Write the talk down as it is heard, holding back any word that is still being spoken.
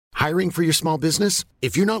Hiring for your small business?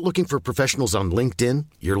 If you're not looking for professionals on LinkedIn,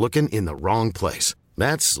 you're looking in the wrong place.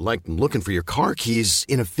 That's like looking for your car keys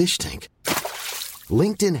in a fish tank.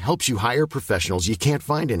 LinkedIn helps you hire professionals you can't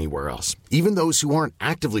find anywhere else, even those who aren't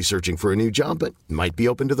actively searching for a new job but might be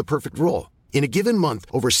open to the perfect role. In a given month,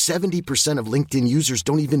 over 70% of LinkedIn users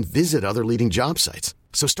don't even visit other leading job sites.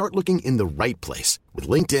 So start looking in the right place. With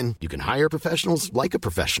LinkedIn, you can hire professionals like a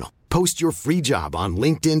professional. Post your free job on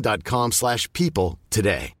linkedin.com/people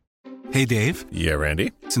today. Hey, Dave. Yeah,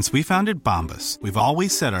 Randy. Since we founded Bombas, we've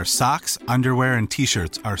always said our socks, underwear, and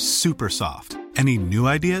T-shirts are super soft. Any new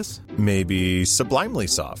ideas? Maybe sublimely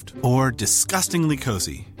soft. Or disgustingly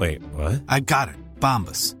cozy. Wait, what? I got it.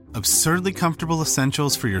 Bombas. Absurdly comfortable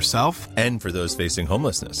essentials for yourself and for those facing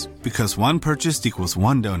homelessness. Because one purchased equals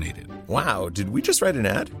one donated. Wow, did we just write an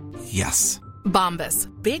ad? Yes. Bombas.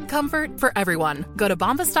 Big comfort for everyone. Go to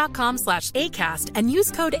bombas.com/ACAST and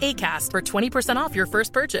use code ACAST for 20% off your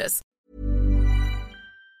first purchase.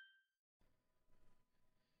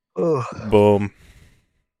 Boom.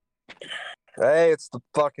 Hey, it's the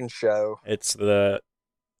fucking show. It's the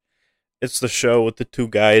show with the two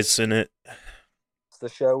guys in it. It's the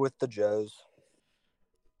show with the Joes.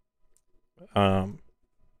 Do you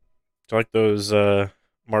like those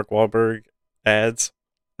Mark Wahlberg ads?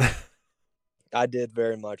 I did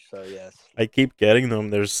very much so, yes. I keep getting them.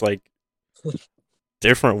 There's like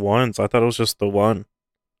different ones. I thought it was just the one.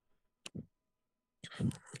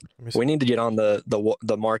 We need to get on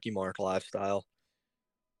the Marky Mark lifestyle.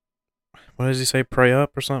 What does he say? Pray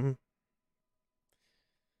up or something?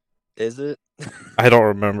 Is it? I don't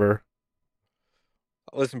remember.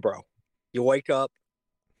 Listen, bro. You wake up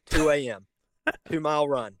 2 a.m. 2-mile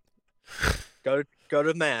run. Go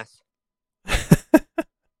to mass.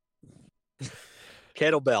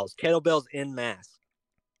 Kettlebells in mass.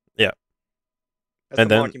 Yeah. That's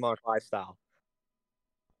and the then Marky Mark lifestyle.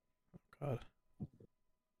 God.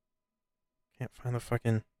 Can't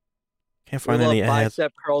find any ads.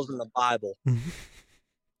 Bicep curls in the Bible.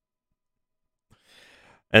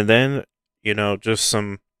 And then, just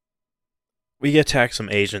we attack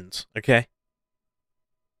some Asians, okay?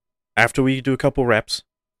 After we do a couple reps,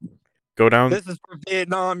 go down. This is for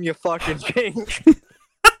Vietnam, you fucking chink.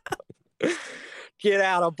 Get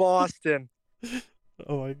out of Boston.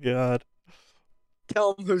 Oh my God.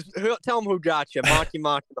 Tell them who got you. Marky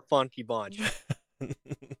Mark and the Funky Bunch.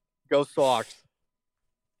 Go Sox.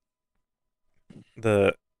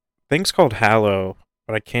 The thing's called Hallow,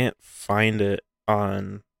 but I can't find it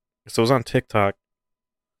on. So it was on TikTok.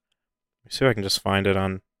 Let me see if I can just find it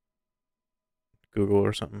on Google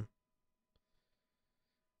or something.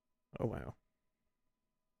 Oh wow.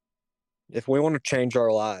 If we want to change our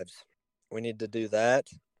lives, we need to do that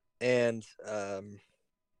and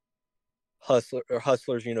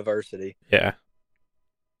Hustlers University. Yeah.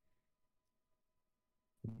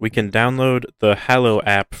 We can download the Hallow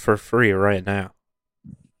app for free right now.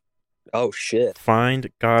 Oh, shit.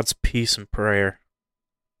 Find God's peace and prayer.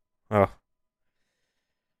 Oh.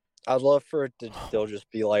 I'd love for it to still just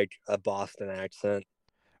be like a Boston accent.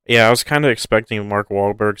 Yeah, I was kind of expecting Mark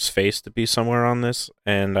Wahlberg's face to be somewhere on this,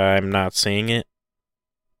 and I'm not seeing it.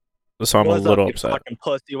 So I'm a little upset. Fucking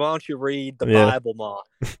pussy. Why don't you read the Bible more?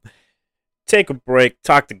 Take a break.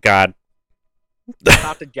 Talk to God.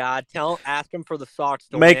 Talk to God. Ask him for the socks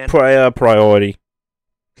to Make win. prayer a priority.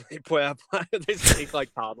 They speak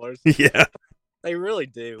like toddlers. Yeah. They really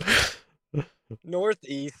do.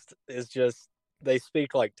 Northeast is just, they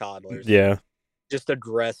speak like toddlers. Yeah. Just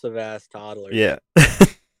aggressive ass toddlers. Yeah.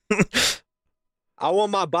 I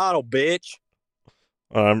want my bottle, bitch.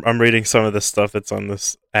 I'm reading some of the stuff that's on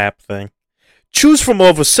this app thing. Choose from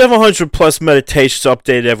over 700 plus meditations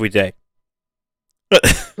updated every day.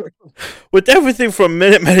 With everything from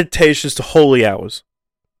minute meditations to holy hours.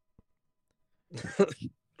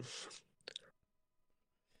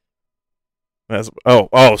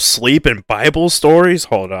 Sleep and Bible stories?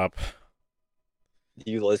 Hold up.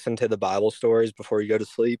 You listen to the Bible stories before you go to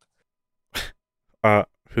sleep?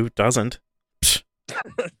 Who doesn't?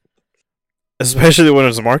 Especially when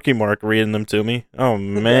it's Marky Mark reading them to me. Oh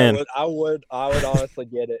man. I would honestly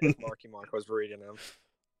get it if Marky Mark was reading them.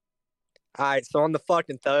 Alright, so on the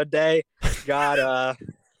fucking third day, God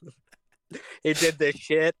he did this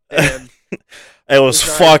shit and it was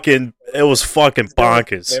fucking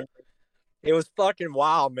bonkers. It was fucking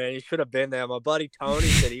wild, man. He should have been there. My buddy Tony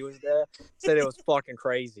said he was there. Said it was fucking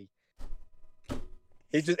crazy.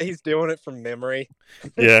 He's doing it from memory.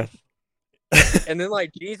 Yeah. And then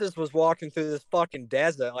like Jesus was walking through this fucking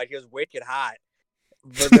desert, like it was wicked hot.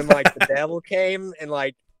 But then like the devil came and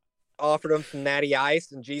like offered him some natty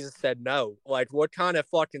ice, and Jesus said no. Like, what kind of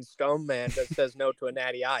fucking stone man that says no to a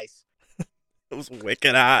natty ice? It was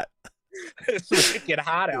wicked hot. It's wicked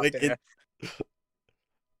hot out Wicked. there.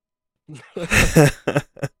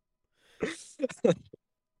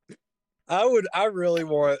 I really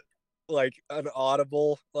want like an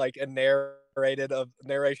audible, like a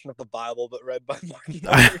narration of the Bible, but read by Marky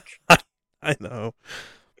Mark. I know.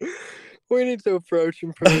 We need to approach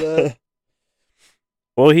him for that.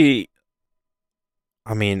 Well,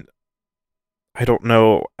 I mean, I don't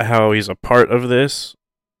know how he's a part of this,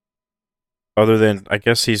 other than, I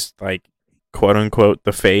guess he's like, quote unquote,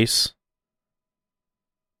 the face.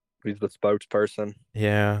 He's the spokesperson.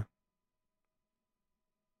 Yeah.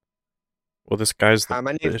 Well, this guy's the Hi,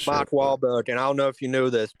 my name's bishop. Mark Wahlberg, and I don't know if you knew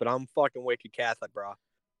this, but I'm fucking wicked Catholic, bro.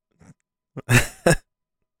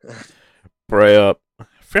 Pray up. I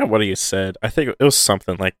forgot what he said. I think it was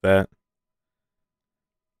something like that.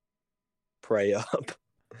 Pray up.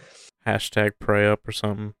 Hashtag pray up or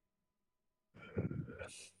something.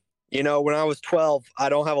 You know, when I was 12, I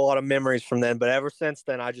don't have a lot of memories from then, but ever since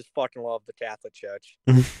then, I just fucking love the Catholic Church.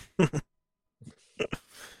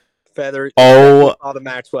 Father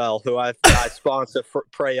Maxwell, who I sponsor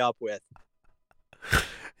Pray Up with.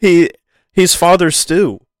 He's Father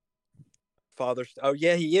Stu. Oh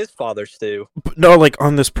yeah, he is Father Stu. No, like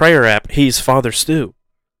on this prayer app, he's Father Stu.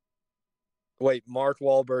 Wait, Mark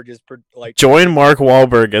Wahlberg is like join Mark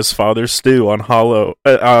Wahlberg as Father Stu on Hollow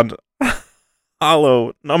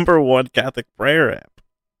Hollow #1 Catholic prayer app.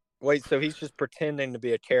 Wait, so he's just pretending to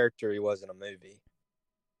be a character he was in a movie.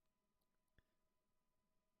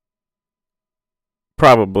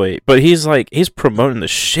 Probably, but he's promoting the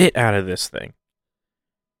shit out of this thing.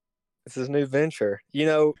 It's his new venture. You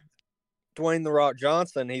know, Dwayne The Rock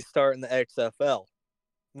Johnson, he's starting the XFL.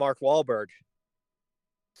 Mark Wahlberg,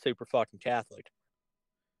 super fucking Catholic.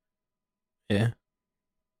 Yeah.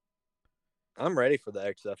 I'm ready for the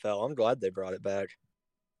XFL. I'm glad they brought it back.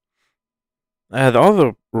 All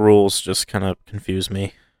the rules just kind of confuse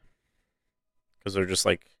me. Because they're just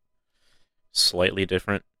like slightly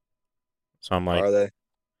different. So I'm like, are they?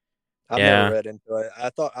 I've yeah. never read into it. I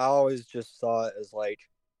always just saw it as like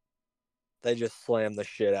they just slam the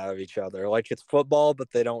shit out of each other. Like it's football,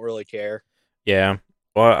 but they don't really care. Yeah.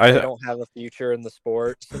 Well, they don't have a future in the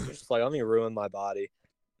sport. So it's just like, let me ruin my body.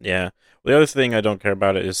 Yeah. Well, the other thing I don't care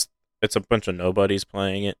about it is it's a bunch of nobodies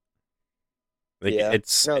playing it. Like, yeah.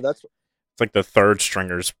 It's like the third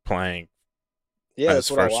stringers playing. Yeah, that's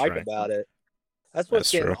what I like about it. That's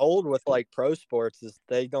what's getting true. old with like pro sports is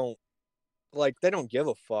they don't give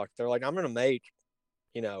a fuck. They're like, I'm gonna make,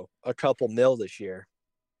 a couple mil this year.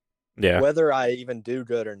 Yeah. Whether I even do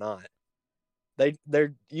good or not.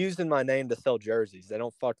 They're using my name to sell jerseys. They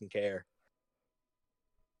don't fucking care.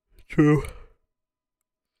 True.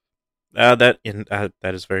 That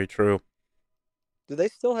is very true. Do they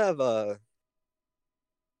still have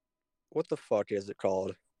what the fuck is it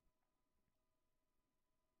called?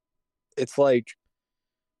 It's like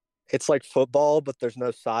football, but there's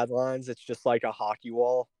no sidelines. It's just like a hockey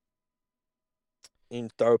wall. You can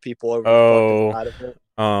throw people over the fucking side of it.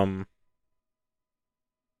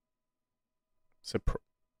 Is it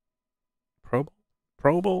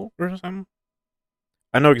Pro Bowl or something?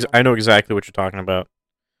 I know exactly what you're talking about.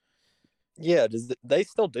 Yeah, they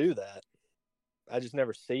still do that? I just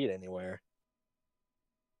never see it anywhere.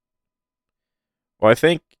 Well, I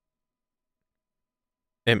think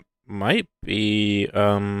it might be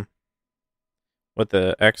what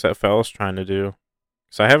the XFL is trying to do,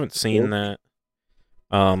 because I haven't seen that.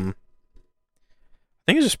 I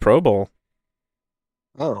think it's just Pro Bowl.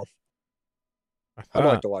 Oh, I'd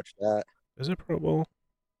like to watch that. Is it Pro Bowl?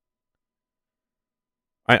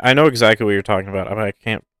 I know exactly what you're talking about. I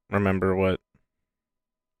can't remember what.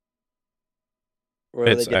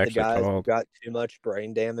 Where they get the guys who got too much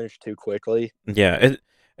brain damage too quickly. Yeah,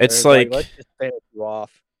 it's like let's just finish you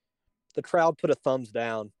off. The crowd put a thumbs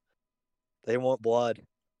down. They want blood.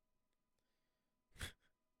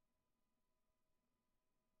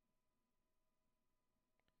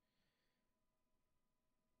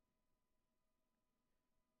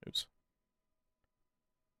 Oops.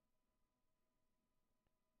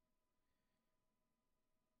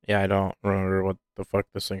 Yeah, I don't remember what the fuck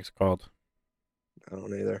this thing's called. I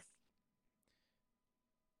don't either.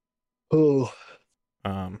 Oh.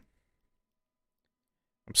 I'm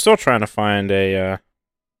still trying to find a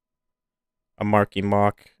Marky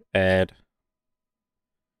Mock ad.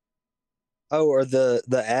 Oh, are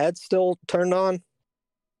the ads still turned on?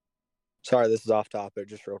 Sorry, this is off topic,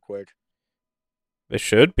 just real quick. They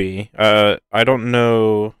should be. I don't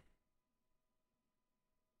know.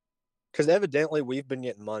 Because evidently we've been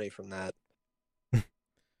getting money from that.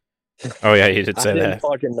 Oh yeah, you did I say didn't that.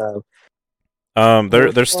 fucking know.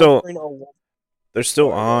 They're still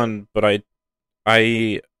Sorry, on, but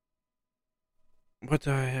I what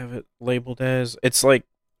do I have it labeled as? It's like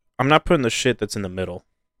I'm not putting the shit that's in the middle.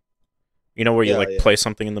 You know where you like play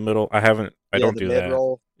something in the middle? I don't do that.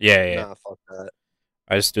 Mid-roll. Yeah. Nah, fuck that.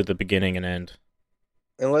 I just do the beginning and end.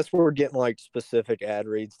 Unless we're getting like specific ad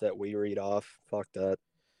reads that we read off. Fuck that.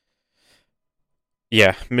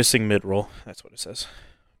 Yeah, missing mid-roll. That's what it says.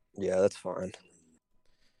 Yeah, that's fine.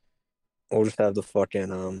 We'll just have the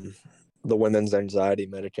fucking the women's anxiety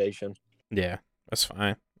medication. Yeah, that's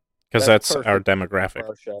fine. Because that's our demographic.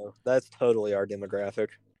 Our show. That's totally our demographic.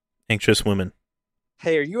 Anxious women.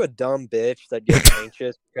 Hey, are you a dumb bitch that gets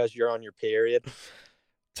anxious because you're on your period?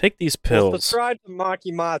 Take these pills. Well, subscribe to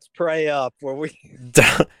Mocky Mott's Pray Up, where we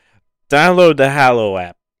download the Hallow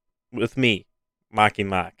app with me, Mocky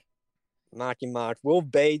Mock. Mocky Mock. We'll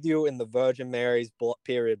bathe you in the Virgin Mary's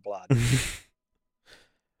period blood.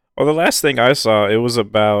 Well, the last thing I saw, it was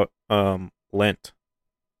about Lent.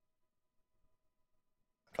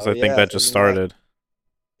 Because I think that just started.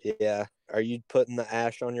 Yeah. Are you putting the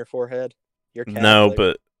ash on your forehead? You're Catholic. No,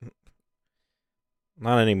 but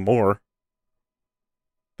not anymore.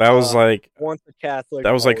 That was like once a Catholic.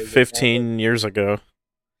 That was like 15 years ago.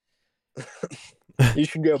 You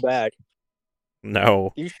should go back.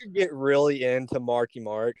 No. You should get really into Marky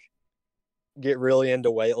Mark. Get really into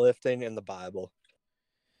weightlifting and the Bible.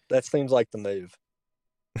 That seems like the move.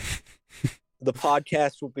 The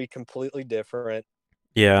podcast will be completely different.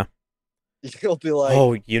 Yeah. You'll be like,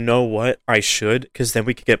 oh, you know what? I should, because then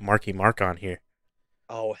we could get Marky Mark on here.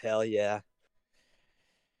 Oh, hell yeah.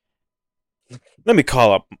 Let me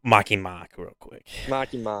call up Mocky Mock real quick.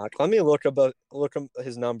 Mocky Mock. Let me look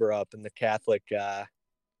his number up in the Catholic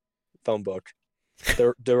phone book.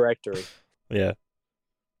 The directory. Yeah.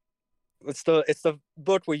 It's the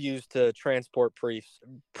book we use to transport priests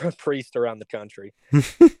around the country.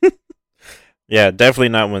 Yeah, definitely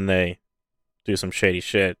not when they do some shady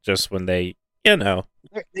shit. Just when they, They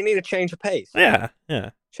need a change of pace. Yeah.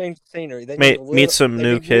 Change the scenery. They meet some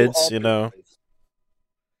new kids,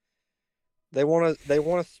 They want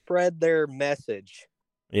to spread their message.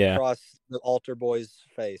 Yeah. Across the altar boy's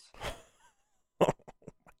face.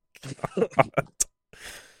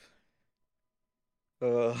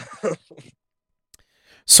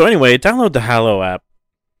 So anyway, download the Hallow app,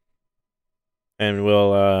 and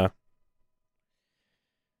we'll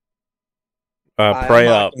pray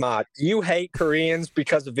up. Do you hate Koreans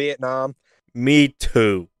because of Vietnam? Me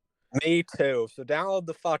too. Me too. So download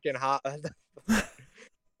the fucking Hallow.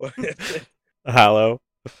 The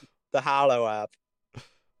Hallow app.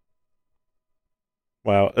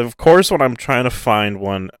 Wow. Of course, when I'm trying to find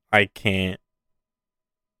one, I can't.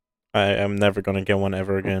 I'm never gonna get one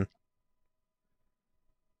ever again.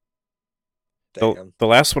 The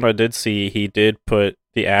last one I did see, he did put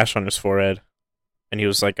the ash on his forehead, and he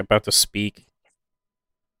was like about to speak.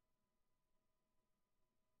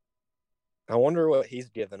 I wonder what he's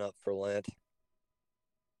given up for Lent.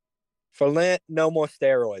 For Lent, no more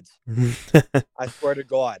steroids. I swear to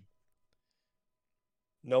God.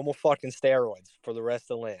 No more fucking steroids for the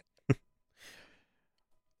rest of Lent.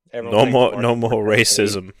 No more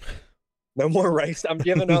racism. No more race. I'm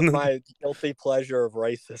giving up my guilty pleasure of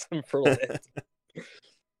racism for Lent.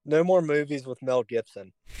 No more movies with Mel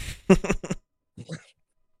Gibson.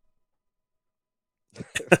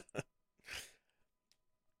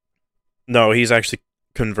 No, he's actually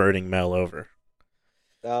converting Mel over.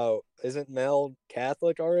 Oh, isn't Mel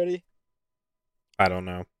Catholic already? I don't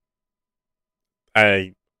know.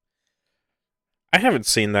 I haven't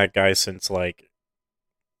seen that guy since like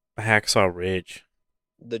Hacksaw Ridge.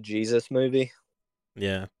 The Jesus movie?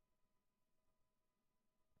 Yeah.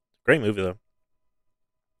 Great movie though.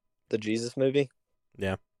 The Jesus movie?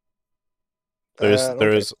 Yeah. There is a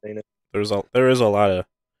lot of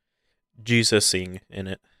Jesus-ing in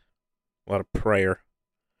it. A lot of prayer.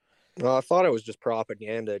 Well, I thought it was just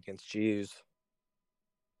propaganda against Jews.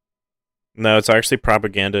 No, it's actually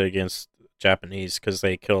propaganda against Japanese because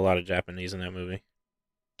they kill a lot of Japanese in that movie.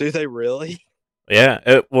 Do they really? Yeah.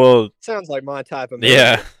 Sounds like my type of movie.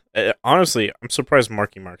 Yeah. Honestly, I'm surprised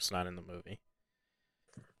Marky Mark's not in the movie.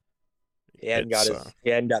 He hadn't got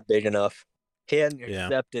big enough. He hadn't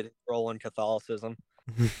accepted his role in Catholicism.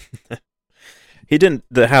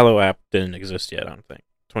 The Hallow app didn't exist yet, I don't think.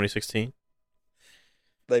 2016?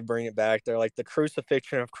 They bring it back. They're like the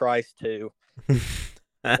crucifixion of Christ too.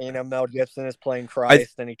 Mel Gibson is playing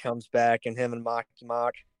Christ, and he comes back, and him and Mocky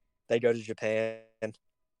Mock, they go to Japan.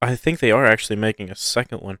 I think they are actually making a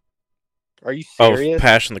second one. Are you Oh, serious?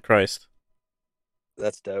 Passion of the Christ.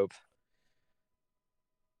 That's dope.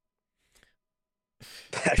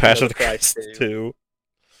 Passion of the Christ 2.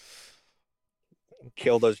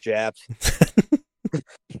 Kill those Japs.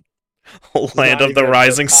 Land not of the even a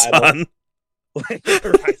Rising title. Sun.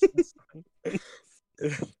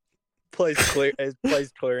 plays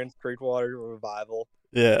Clarence Creekwater Revival.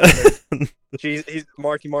 Yeah. He's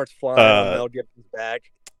Marky Mark's flying on Mel Gibson's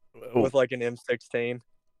back with like an M16.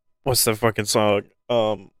 What's the fucking song?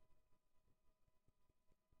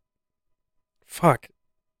 Fuck.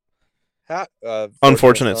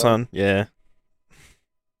 Unfortunate Son. Yeah.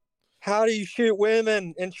 How do you shoot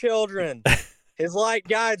women and children? His light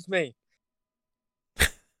guides me.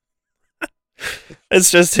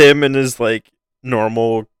 It's just him in his like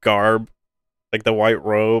normal garb, like the white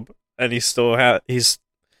robe, and he has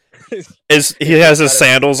his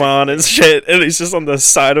sandals on and shit, and he's just on the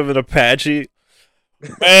side of an Apache.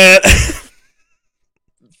 Man.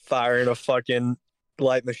 Firing a fucking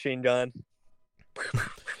light machine gun.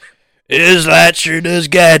 His light sure does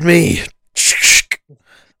guide me.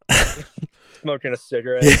 Smoking a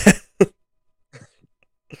cigarette.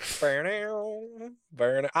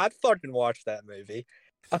 I'd fucking watch that movie.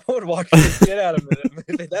 I would watch the shit out of that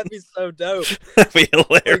movie. That'd be so dope. That'd be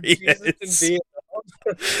Like hilarious. Jesus in Vietnam.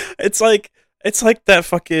 It's like that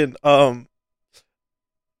fucking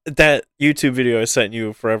that YouTube video I sent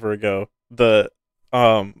you forever ago. The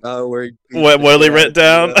where what Willie went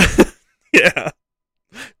down. Yeah.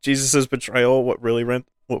 Jesus' betrayal. What really went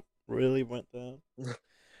down.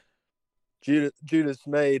 Judas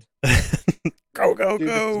made. Go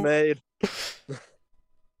Judas made.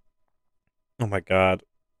 Oh my god.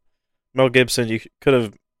 Mel Gibson, you could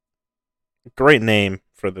have great name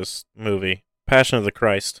for this movie. Passion of the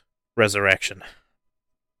Christ, Resurrection.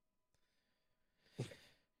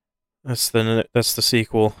 That's the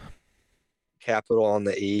sequel. Capital on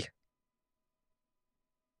the E.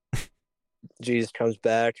 Jesus comes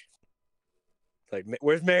back. Like,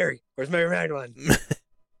 where's Mary? Where's Mary Magdalene?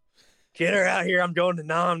 Get her out here. I'm going to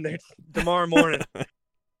Nam tomorrow morning.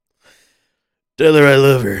 Tell her I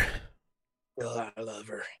love her. Tell her I love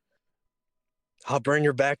her. I'll bring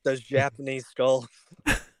her back those Japanese skulls.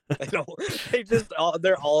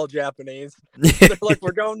 They're all Japanese. They're like,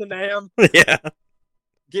 we're going to Nam. Yeah.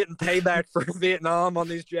 Getting payback for Vietnam on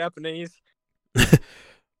these Japanese.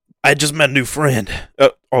 I just met a new friend.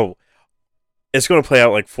 It's going to play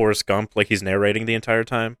out like Forrest Gump, like he's narrating the entire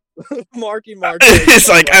time. Marky Mark. It's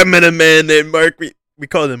like, I met a man named Mark. We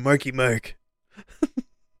call him Marky Mark.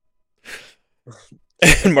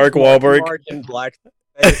 And Mark Wahlberg. Mark in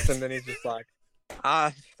blackface, and then he's just like,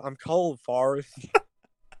 I'm cold, Forrest.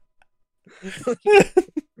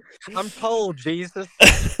 I'm cold, Jesus.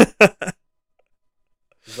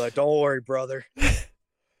 He's like, don't worry, brother.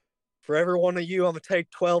 For every one of you, I'm going to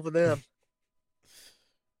take 12 of them.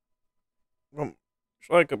 So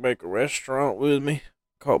I could make a restaurant with me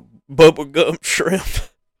called Bubblegum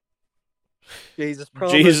Shrimp. Jesus,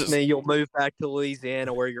 promise me you'll move back to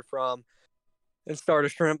Louisiana where you're from and start a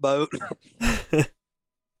shrimp boat.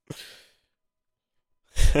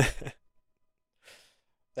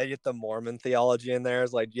 They get the Mormon theology in there.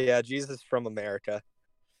 It's like, yeah, Jesus is from America.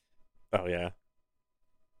 Oh, yeah.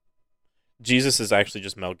 Jesus is actually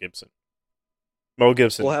just Mel Gibson. Mel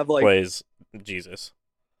Gibson plays Jesus.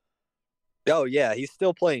 Oh, yeah, he's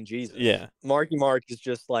still playing Jesus. Yeah. Marky Mark is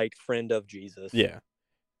just like friend of Jesus. Yeah.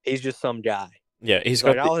 He's just some guy. Yeah, he's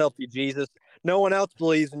like, I'll help you, Jesus. No one else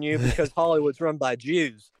believes in you because Hollywood's run by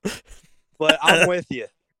Jews. But I'm with you.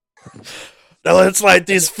 Now let's light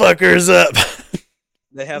these fuckers up.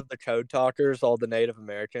 They have the code talkers, all the Native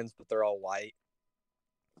Americans, but they're all white.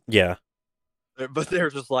 Yeah. But they're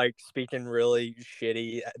just like speaking really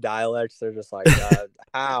shitty dialects. They're just like,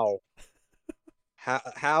 how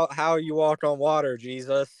you walk on water,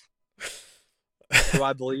 Jesus? Do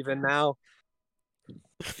I believe in now?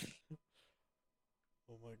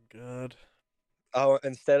 Oh my god. Oh,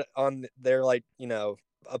 they're like,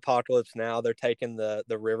 Apocalypse Now, they're taking the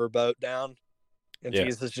riverboat down, and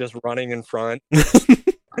Jesus is just running in front.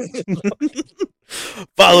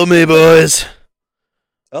 Follow me, boys.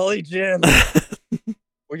 Holy Jim,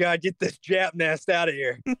 we gotta get this Jap nest out of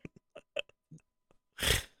here.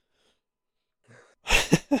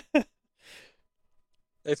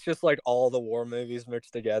 It's just like all the war movies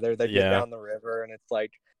mixed together. They get down the river, and it's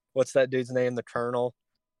like, what's that dude's name? The Colonel.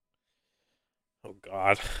 Oh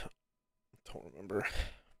God, don't remember.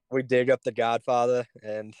 We dig up the Godfather,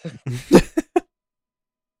 and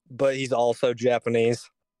but he's also Japanese.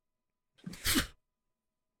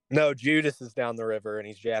 No, Judas is down the river, and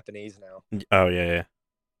he's Japanese now. Oh yeah.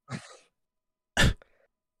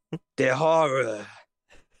 The horror.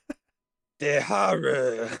 The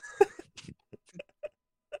horror.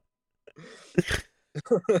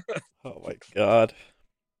 Oh my god.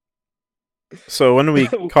 So when are we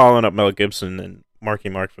calling up Mel Gibson and Marky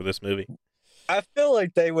Mark for this movie? I feel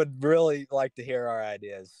like they would really like to hear our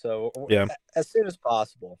ideas. So Yeah. as soon as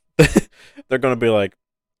possible. They're going to be like,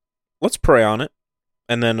 let's pray on it,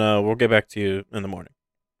 and then we'll get back to you in the morning.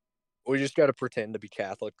 We just got to pretend to be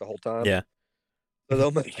Catholic the whole time. Yeah. So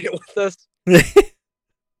they'll make it with us.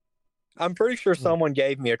 I'm pretty sure someone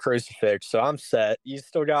gave me a crucifix, so I'm set. You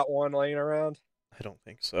still got one laying around? I don't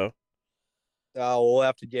think so. Oh, we'll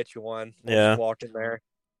have to get you one. We'll Yeah. just walk in there.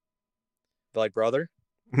 Be like, brother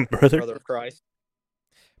Brother, of Christ.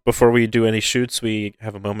 before we do any shoots, we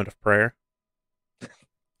have a moment of prayer.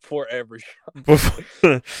 For every shot.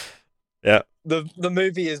 Before- yeah. The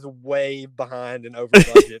movie is way behind and over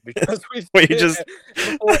budget because we Wait, did just- it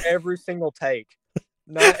before every single take.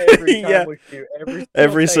 Not every time Yeah. we shoot.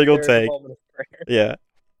 Every single there's a take. moment of prayer. Yeah.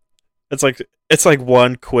 It's like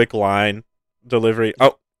one quick line delivery.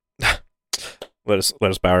 Oh, let us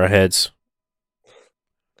bow our heads.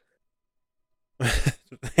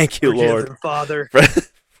 Thank you, Forgive Lord. him, Father, For-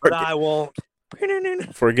 but I won't.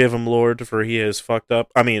 Forgive him, Lord, for he has fucked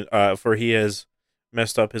up. I mean, for he has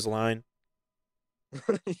messed up his line.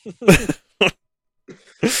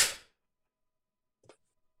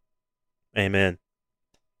 Amen.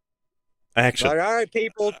 Action. All right,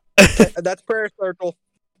 people. That's prayer circle.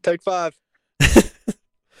 Take 5.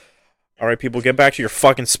 All right, people, get back to your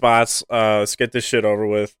fucking spots. Let's get this shit over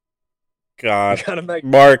with. God, Gotta make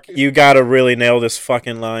Mark, you gotta really nail this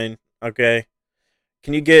fucking line, okay?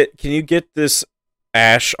 Can you get this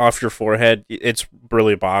ash off your forehead? It's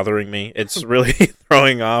really bothering me. It's really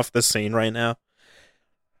throwing off the scene right now.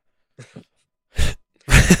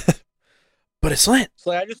 But it's lit.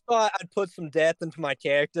 So I just thought I'd put some depth into my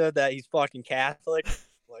character that he's fucking Catholic.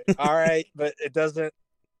 Like, all right, but it doesn't.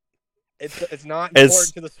 It's not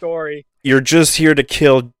important to the story. You're just here to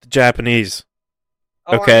kill the Japanese.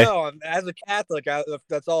 Oh, Okay. I know. As a Catholic,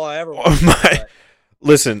 that's all I ever Oh wanted. my!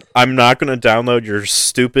 Listen, I'm not gonna download your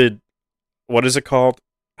stupid. What is it called?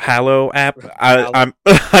 Hallow app. I'm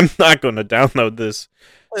I'm not gonna download this.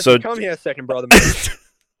 Listen, So- come here a second, brother. Man.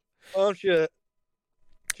 Why don't you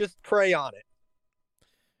just pray on it?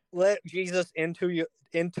 Let Jesus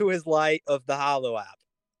into his light of the Hollow app.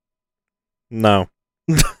 No.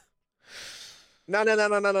 No.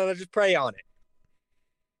 Just pray on it.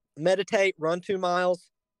 Meditate. Run 2 miles.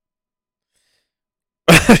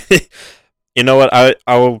 You know what?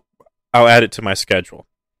 I'll add it to my schedule.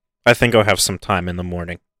 I think I'll have some time in the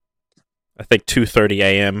morning. I think 2:30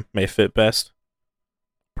 a.m. may fit best.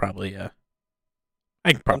 Probably, yeah.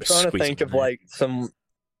 I can probably I'm trying to squeeze think it in of there. like some.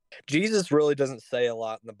 Jesus really doesn't say a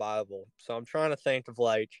lot in the Bible, so I'm trying to think of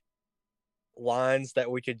like lines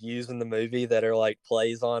that we could use in the movie that are like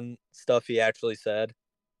plays on stuff he actually said.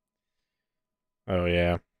 Oh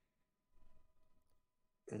yeah.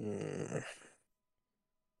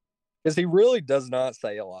 Because he really does not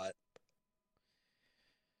say a lot.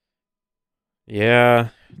 Yeah,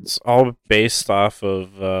 it's all based off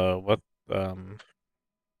of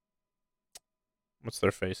what's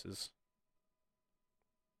their faces?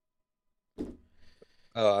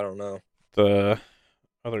 Oh, I don't know. The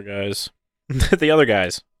other guys. The other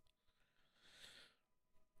guys.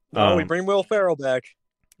 Oh, we bring Will Ferrell back.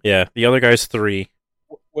 Yeah, the other guy's 3.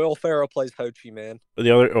 Will Ferrell plays Ho Chi Minh.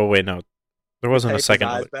 The other oh wait, no. There wasn't a Tape his second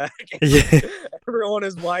eyes one. back. Yeah. Everyone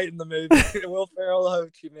is white in the movie. Will Ferrell, Ho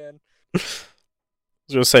Chi Minh. I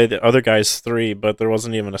was gonna say the other guy's 3, but there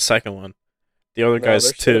wasn't even a second one. The other No, guy's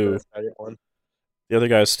there should have 2. been a second one. The other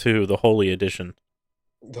guy's 2, the Holy Edition.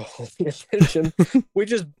 The Holy Edition. we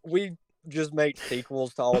just make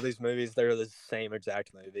sequels to all these movies. They're the same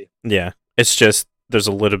exact movie. Yeah, it's just there's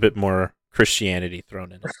a little bit more Christianity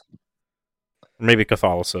thrown in it. Or maybe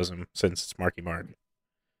Catholicism, since it's Marky Mark.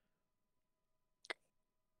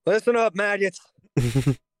 Listen up, maggots.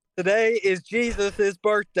 Today is Jesus'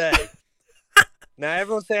 birthday. Now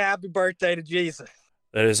everyone say happy birthday to Jesus.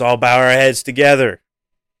 Let us all bow our heads together.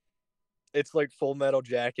 It's like Full Metal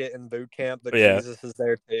Jacket and boot camp, but Yeah. Jesus is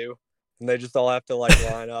there too. And they just all have to like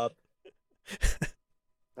line up.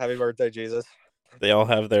 Happy birthday, Jesus. They all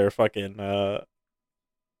have their fucking what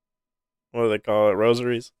do they call it?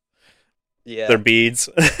 Rosaries? Yeah. Their beads.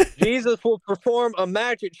 Jesus will perform a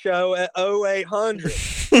magic show at 0800.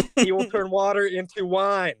 He will turn water into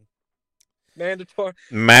wine. Mandatory.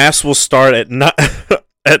 Mass will start at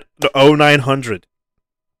at 0900.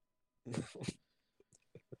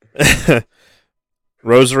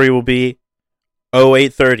 Rosary will be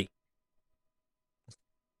 0830.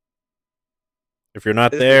 If you're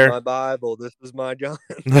not This there, is my Bible. This is my John.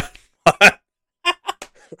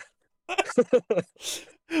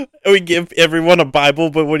 we give everyone a Bible,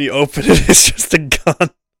 but when you open it, it's just a gun.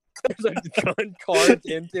 There's a gun carved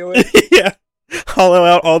into it. Yeah. Hollow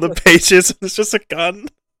out all the pages, and it's just a gun.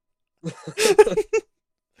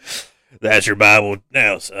 That's your Bible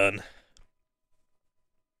now, son.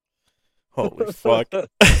 Holy fuck.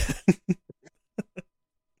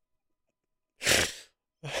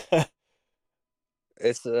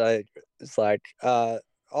 It's like,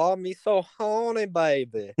 oh, me so horny,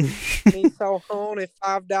 baby. Me so horny,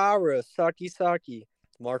 $5, sucky, sucky.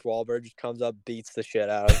 Mark Wahlberg just comes up, beats the shit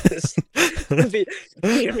out of this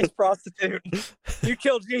Vietnamese prostitute. You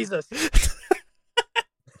killed Jesus.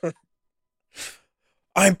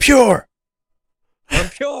 I'm pure. I'm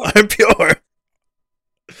pure. I'm pure.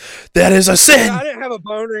 That is a sin. I didn't have a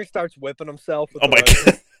boner. He starts whipping himself. With Oh the my rope.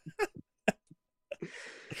 God.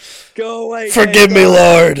 Go away. Forgive me,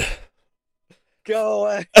 Lord. Lord. Go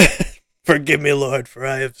away. Forgive me, Lord, for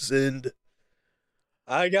I have sinned.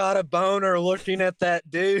 I got a boner looking at that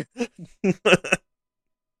dude.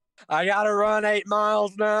 I gotta run 8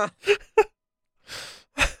 miles now.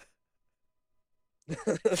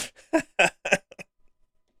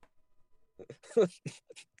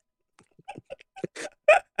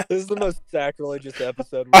 This is the most sacrilegious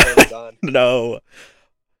episode we've ever done. No.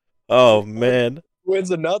 Oh, man.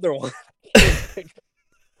 Wins another one.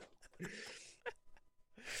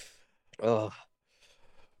 Oh.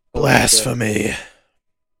 Blasphemy.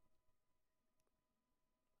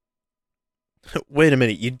 Wait a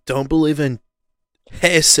minute. You don't believe in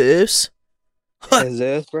Jesus? Is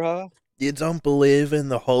this, bro? You don't believe in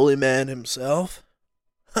the holy man himself?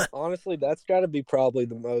 Honestly, that's got to be probably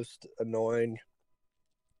the most annoying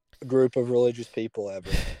group of religious people ever.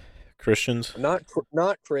 Christians? Not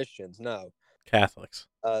Christians, no. Catholics.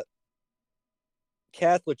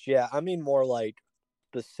 Catholics, yeah. I mean more like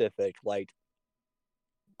specific, like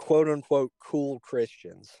quote unquote cool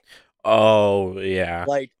Christians. Oh, yeah.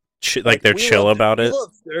 Like they're we chill love- about we it?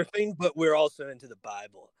 love surfing, but we're also into the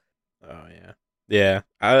Bible. Oh, yeah. Yeah.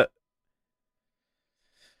 I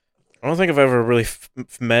don't think I've ever really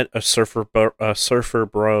met a surfer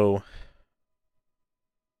bro.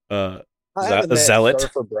 I haven't met zealot?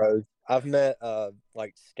 surfer bros. I've met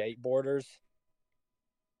like skateboarders.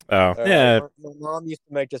 Oh, yeah. My mom used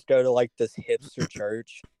to make us go to like this hipster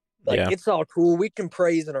church. Like, Yeah. it's all cool. We can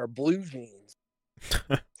praise in our blue jeans.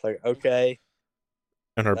 It's like, okay,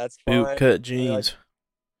 And her that's boot fine. cut jeans.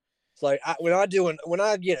 It's like when I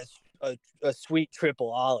get a sweet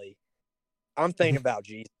triple ollie, I'm thinking about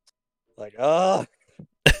Jesus. Like, oh,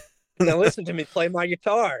 now listen to me play my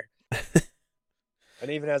guitar.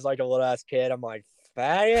 And even as like a little ass kid, I'm like,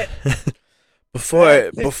 faggot.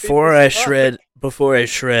 Before I shred,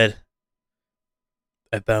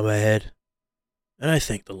 I bow my head, and I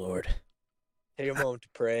thank the Lord. Take a moment to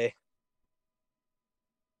pray.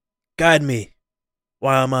 Guide me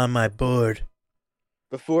while I'm on my board.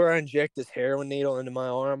 Before I inject this heroin needle into my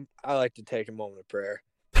arm, I like to take a moment of prayer.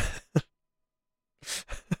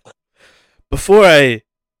 Before I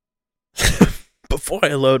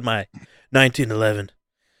load my 1911,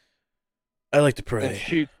 I like to And pray.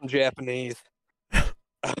 shoot some Japanese.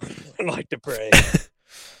 I like to pray.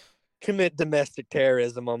 Commit domestic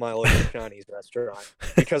terrorism on my local Chinese restaurant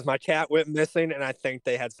because my cat went missing and I think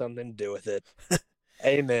they had something to do with it.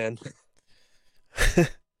 Amen.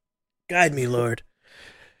 Guide me, Lord.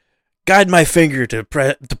 Guide my finger to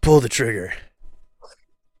pull the trigger.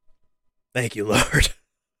 Thank you, Lord.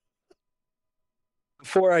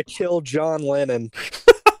 Before I kill John Lennon,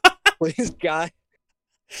 please guide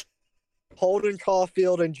Holden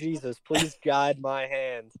Caulfield and Jesus, please guide my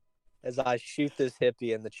hand as I shoot this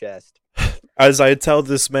hippie in the chest. As I tell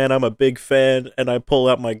this man I'm a big fan, and I pull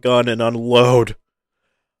out my gun and unload.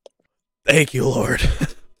 Thank you, Lord.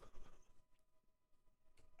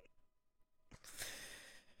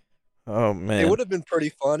 Oh, man. It would have been pretty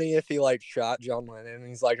funny if he like shot John Lennon and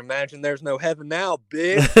he's like, imagine there's no heaven now,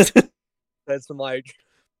 bitch. That's some like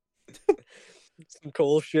some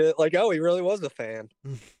cool shit. Like, oh, he really was a fan.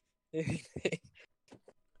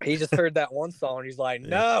 He just heard that one song and he's like,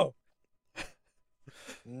 no.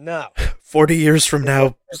 40 years from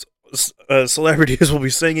now, celebrities will be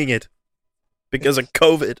singing it because of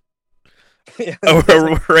COVID. Yeah,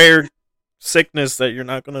 A rare sickness that you're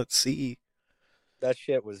not going to see. that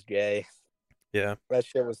shit was gay. Yeah. That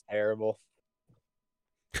shit was terrible.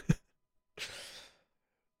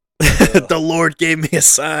 The Lord gave me a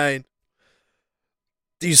sign.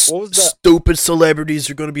 These What was that? stupid celebrities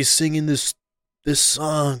are going to be singing this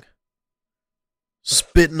song.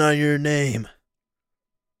 Spitting on your name.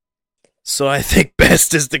 So I think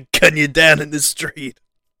best is to gun you down in the street.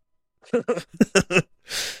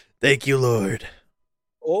 Thank you, Lord.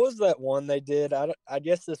 What was that one they did? I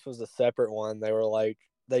guess this was a separate one. They were like,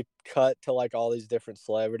 they cut to like all these different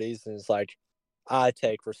celebrities, and it's like, I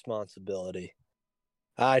take responsibility.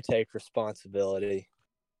 I take responsibility.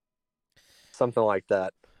 Something like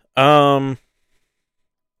that.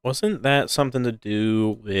 Wasn't that something to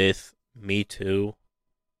do with Me Too?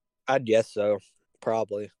 I guess so.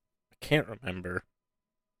 Probably. I can't remember.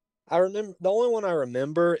 I remember the only one I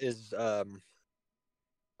remember is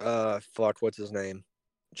what's his name?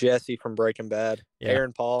 Jesse from Breaking Bad. Yeah.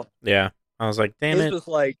 Aaron Paul. Yeah. I was like, damn This it. was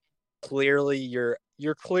like clearly you're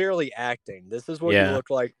clearly acting. This is what Yeah. you look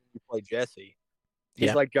like when you play Jesse. He's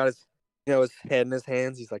Yeah. like got his his head in his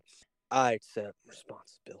hands. He's like, I accept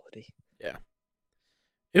responsibility.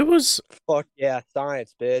 It was Fuck yeah,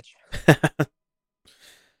 science, bitch.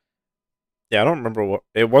 Yeah, I don't remember what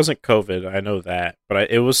it wasn't COVID, I know that, but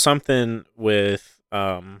it was something with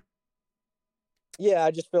Yeah,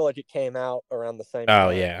 I just feel like it came out around the same oh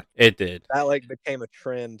time. yeah, it did. That like became a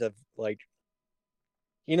trend of like,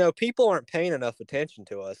 people aren't paying enough attention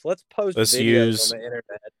to us. Let's post Let's videos use- on the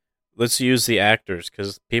internet. Let's use the actors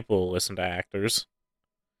cuz people listen to actors.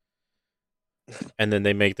 And then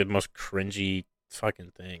they make the most cringy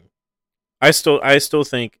fucking thing. I still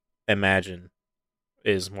think Imagine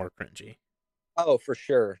is more cringy. Oh, for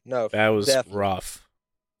sure. No, That was definitely. rough.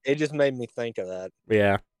 It just made me think of that.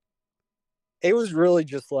 Yeah. It was really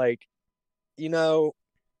just like,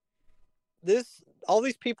 all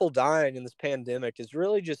these people dying in this pandemic is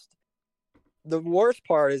really just the worst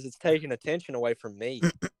part is it's taking attention away from me.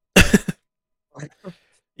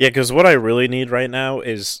 Yeah, cuz what I really need right now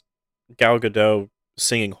is Gal Gadot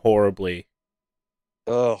singing horribly.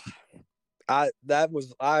 Oh,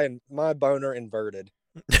 my boner inverted.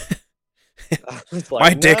 I was like,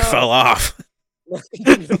 My dick no. fell off.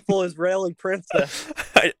 Beautiful Israeli princess.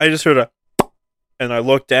 I just heard a and I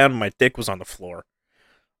looked down and my dick was on the floor.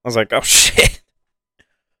 I was like, oh shit.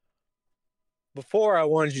 Before I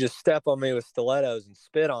wanted you to step on me with stilettos and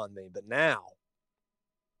spit on me, but now,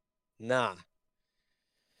 nah.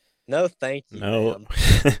 No, thank you. No.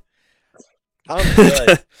 ma'am. I'm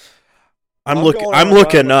good. I'm going looking on a run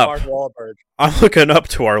looking with up. Mark Wahlberg. I'm looking up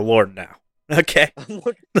to our Lord now. Okay.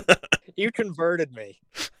 You converted me.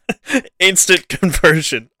 Instant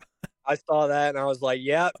conversion. I saw that and I was like,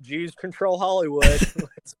 "Yep, Jews control Hollywood."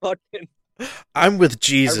 Let's fucking. I'm with I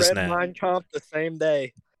Jesus read now. Mein Kampf the same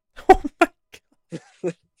day. Oh my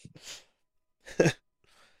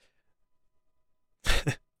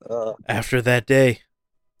After that day,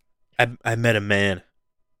 I met a man.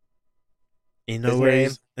 You know His where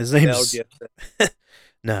name? his Mel name's Gibson.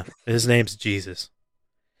 no, his name's Jesus,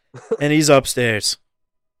 and he's upstairs.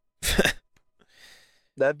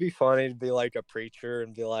 That'd be funny to be like a preacher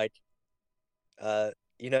and be like, I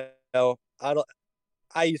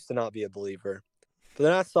used to not be a believer, but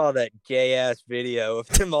then I saw that gay ass video of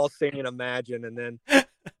them all singing Imagine, and then you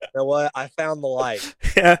know what? I found the light.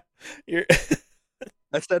 Yeah, you're.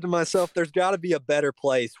 I said to myself, "There's got to be a better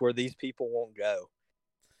place where these people won't go."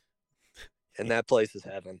 And that place is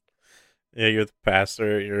heaven. Yeah, you're the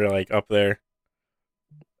pastor. You're like up there,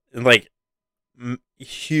 and like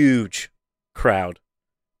huge crowd,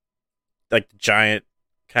 like the giant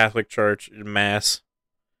Catholic church mass.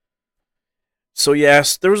 So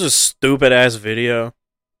yes, there was a stupid ass video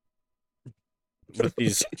with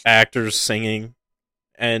these actors singing,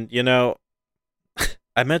 and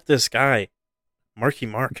I met this guy, Marky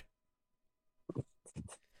Mark,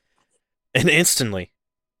 and instantly,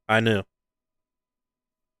 I knew.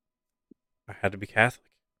 I had to be Catholic.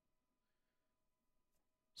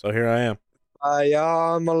 So here I am. I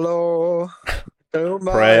am alone.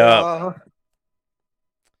 Pray up.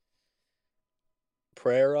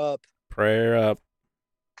 Prayer up. Prayer up.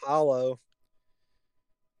 Hollow.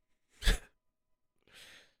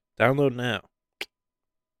 Download now.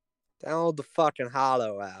 Download the fucking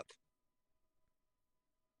Hollow app.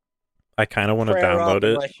 I kind of want to Prayer up download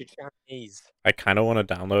it. unless you're Chinese. I kind of want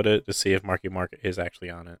to download it to see if Marky Mark is actually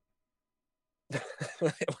on it.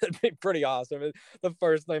 It would be pretty awesome. The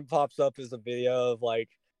first thing pops up is a video of like,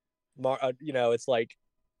 it's like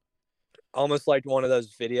almost like one of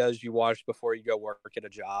those videos you watch before you go work at a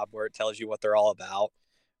job where it tells you what they're all about.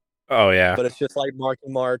 Oh yeah. But it's just like Marky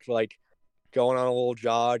Mark like going on a little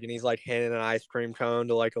jog and he's like handing an ice cream cone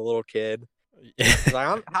to like a little kid. He's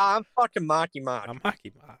like, I'm fucking Marky Mark. I'm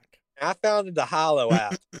Marky Mark. I founded the Hollow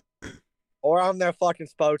app. Or I'm their fucking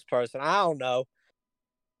spokesperson. I don't know.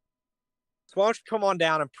 So why don't you come on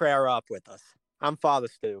down and prayer up with us? I'm Father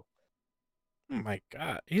Stu. Oh my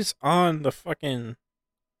god, he's on the fucking.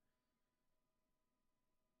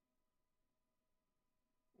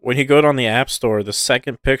 when you go on the App Store, the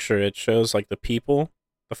second picture, it shows like the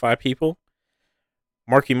 5 people.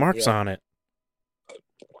 Marky Mark's on it.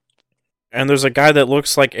 And there's a guy that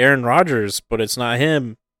looks like Aaron Rodgers, but it's not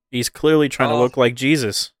him. He's clearly trying to look like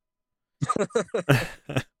Jesus.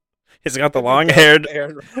 He's got the long hair.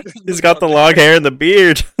 He's got the long hair and the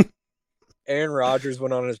beard. Aaron Rodgers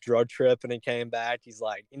went on his drug trip and he came back. He's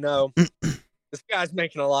like, this guy's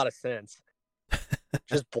making a lot of sense.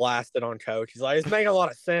 Just blasted on coke. He's like, it's making a lot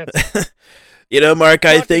of sense. Mark,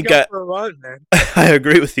 I think for a run, man. I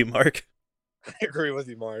agree with you, Mark. I agree with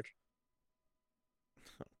you, Mark.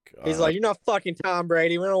 God. He's like, you're not fucking Tom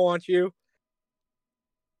Brady. We don't want you.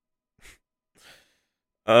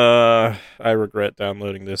 I regret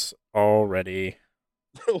downloading this already.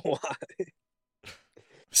 Why?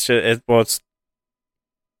 Shit, it's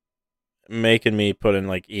making me put in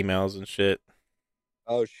like emails and shit.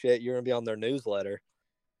 Oh shit, you're gonna be on their newsletter.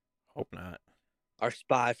 Hope not. Our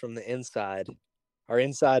spy from the inside. Our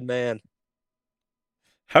inside man.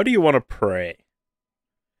 How do you want to pray?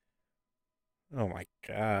 Oh my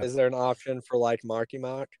god. Is there an option for like Marky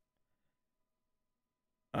Mark?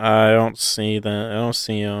 I don't see that. I don't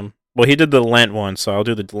see him. Well, he did the Lent one, so I'll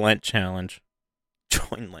do the Lent challenge.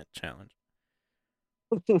 Join Lent challenge.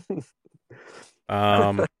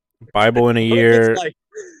 Bible in a year. It's like,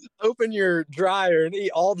 open your dryer and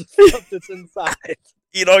eat all the stuff that's inside.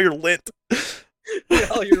 Eat all your Lent.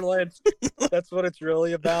 Eat all your Lent. That's what it's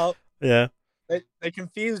really about. Yeah. They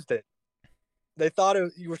confused it. They thought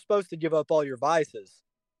you were supposed to give up all your vices.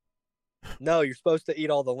 No, you're supposed to eat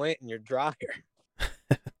all the Lent in your dryer.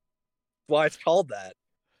 That's why it's called that.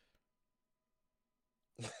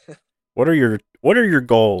 What are your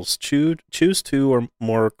goals? Choose 2 or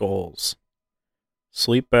more goals.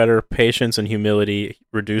 Sleep better, patience and humility,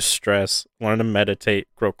 reduce stress, learn to meditate,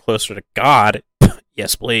 grow closer to God.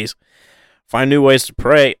 Yes, please. Find new ways to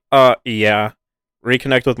pray. Yeah.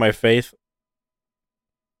 Reconnect with my faith.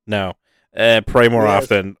 No. Pray more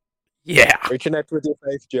often. Yeah. Reconnect with your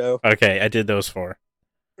faith, Joe. Okay, I did those 4.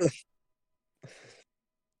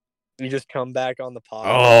 You just come back on the pod.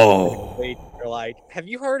 Oh. You're like, have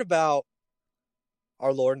you heard about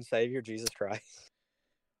our Lord and Savior, Jesus Christ?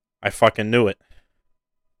 I fucking knew it.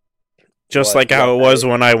 Just like how it was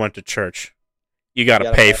when I went to church. You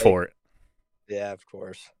gotta pay for it. Yeah, of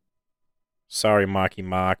course. Sorry, Marky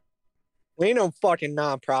Mark. We ain't no fucking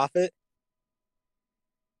nonprofit.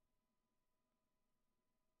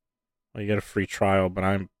 Well, you get a free trial, but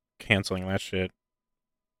I'm canceling that shit.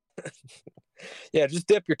 Yeah, just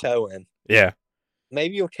dip your toe in. Yeah.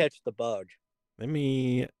 Maybe you'll catch the bug. Let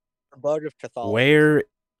me... The bug of Catholicism. Where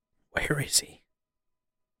is he?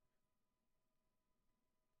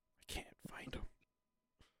 I can't find him.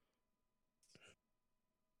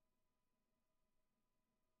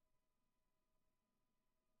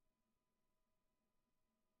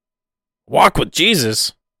 Walk with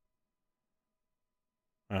Jesus.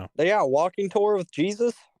 Oh. They got a walking tour with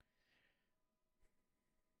Jesus?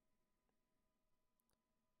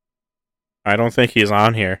 I don't think he's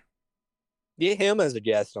on here. Get him as a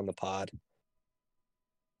guest on the pod.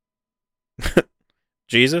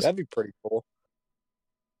 Jesus? That'd be pretty cool.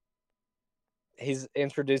 He's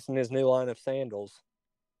introducing his new line of sandals.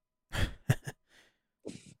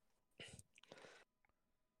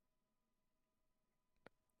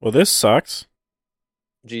 Well, this sucks.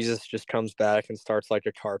 Jesus just comes back and starts like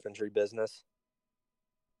a carpentry business.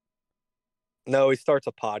 No, he starts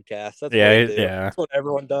a podcast. That's Yeah, what That's what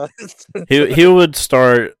everyone does. he would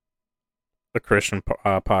start a Christian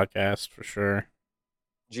podcast for sure.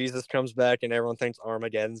 Jesus comes back and everyone thinks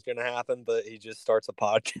Armageddon's going to happen, but he just starts a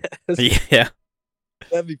podcast. Yeah.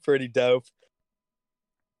 That'd be pretty dope.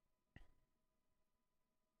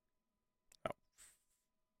 Oh.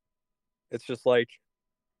 It's just like,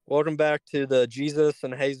 welcome back to the Jesus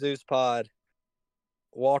and Jesus pod.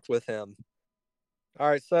 Walk with him. All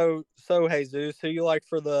right, so Jesus, who you like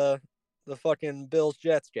for the fucking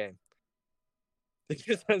Bills-Jets game? It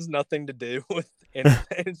just has nothing to do with anything.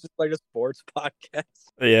 It's just like a sports podcast.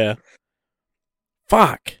 Yeah.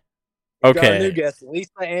 Fuck. Okay. Got a new guest,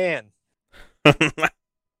 Lisa Ann.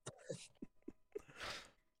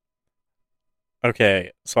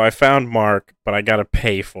 Okay, so I found Mark, but I gotta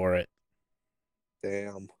pay for it.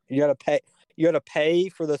 Damn. You gotta pay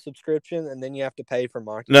for the subscription, and then you have to pay for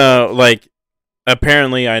Mark. No, like,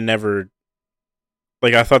 apparently I never...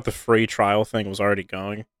 Like, I thought the free trial thing was already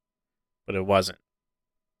going, but it wasn't.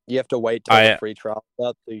 You have to wait till the free trial is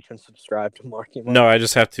up so you can subscribe to Marky Mark. No, I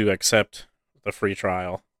just have to accept the free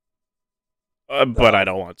trial. But I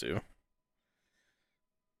don't want to.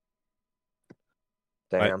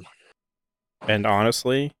 Damn. And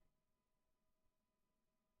honestly,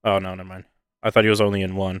 Oh no, never mind. I thought he was only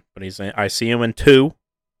in 1, but I see him in 2,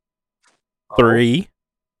 3.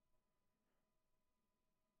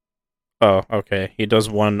 Oh, okay. He does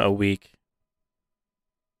 1 a week.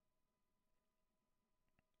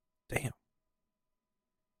 Damn.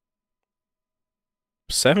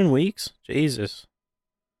 7 weeks? Jesus.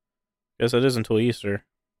 Guess it is until Easter.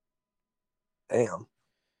 Damn.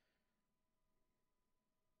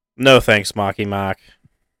 No thanks, Mocky Mock.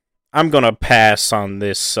 I'm gonna pass on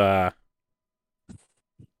this,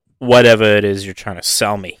 whatever it is you're trying to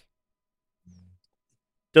sell me.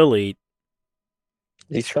 Delete.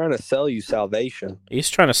 He's trying to sell you salvation. He's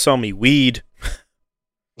trying to sell me weed.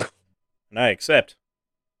 And I accept.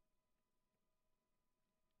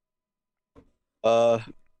 Oh.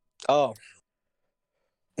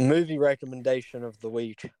 Movie recommendation of the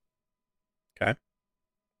week. Okay.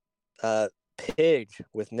 Pig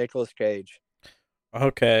with Nicolas Cage.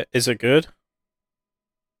 Okay. Is it good?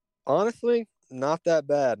 Honestly, not that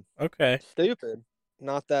bad. Okay. Stupid.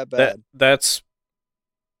 Not that bad. That's,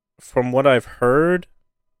 from what I've heard,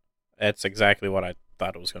 that's exactly what I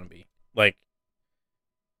thought it was going to be. Like,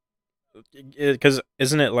 because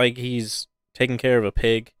isn't it like he's taking care of a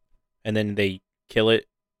pig, and then they kill it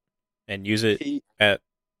and use it at,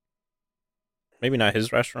 maybe not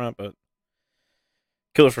his restaurant, but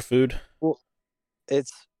kill it for food? Well,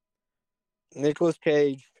 it's Nicolas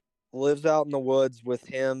Cage lives out in the woods with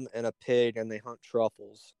him and a pig, and they hunt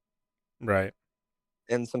truffles. Right.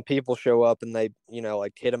 And some people show up and they,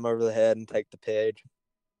 like hit him over the head and take the pig.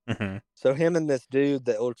 Mm-hmm. So him and this dude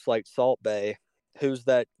that looks like Salt Bae, who's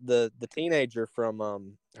the teenager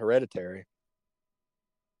from Hereditary.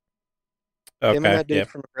 Okay. Him and that dude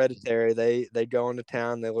from Hereditary, they go into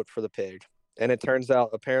town, they look for the pig. And it turns out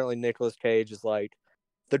apparently Nicolas Cage is like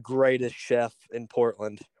the greatest chef in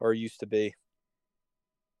Portland, or used to be.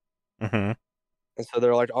 Mm-hmm. And so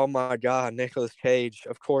they're like, oh my God, Nicolas Cage,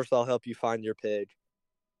 of course I'll help you find your pig.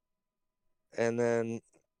 And then,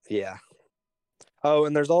 yeah. Oh,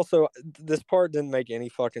 and there's also, this part didn't make any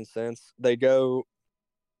fucking sense. They go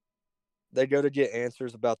to get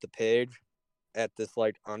answers about the pig at this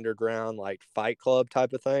like underground like fight club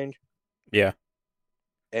type of thing. Yeah.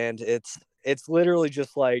 And it's literally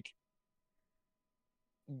just like,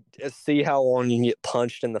 see how long you can get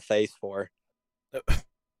punched in the face for.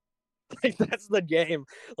 Like, that's the game.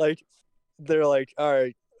 Like, they're like, all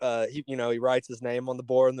right, he writes his name on the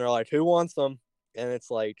board, and they're like, who wants them? And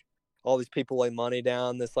it's like, all these people lay money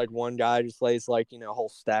down. This like one guy just lays like, a whole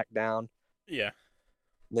stack down. Yeah.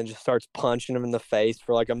 And then just starts punching him in the face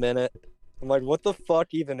for like a minute. I'm like, what the fuck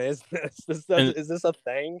even is this? Is this a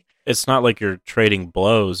thing? It's not like you're trading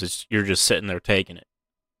blows. You're just sitting there taking it.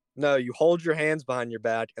 No, you hold your hands behind your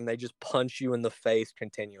back, and they just punch you in the face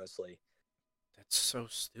continuously. That's so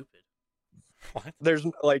stupid. What? There's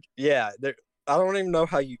like, yeah, I don't even know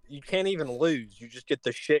how you can't even lose. You just get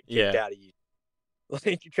the shit kicked out of you.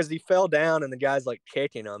 Like, because he fell down and the guy's like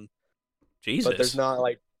kicking him. Jesus. But there's not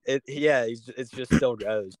like it. Yeah, it's just still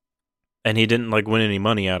goes. And he didn't like win any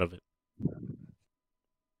money out of it.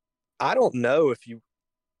 I don't know if you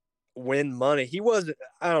win money.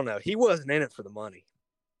 I don't know. He wasn't in it for the money.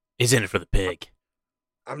 He's in it for the pig.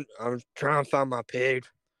 I'm trying to find my pig.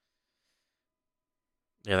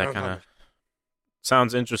 Yeah, that kind of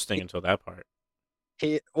sounds interesting until that part.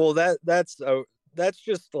 That's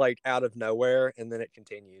just like out of nowhere, and then it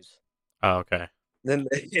continues. Oh, okay. Then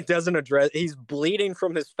it doesn't address. He's bleeding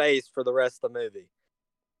from his face for the rest of the movie,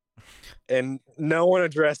 and no one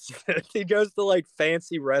addresses it. He goes to like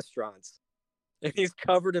fancy restaurants, and he's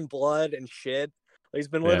covered in blood and shit. He's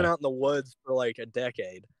been living out in the woods for like a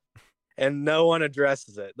decade, and no one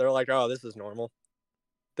addresses it. They're like, "Oh, this is normal.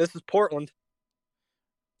 This is Portland."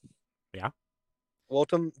 Yeah.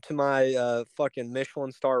 Welcome to my fucking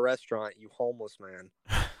Michelin star restaurant, you homeless man.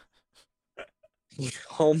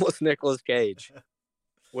 Homeless Nicolas Cage,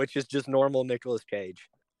 which is just normal Nicolas Cage.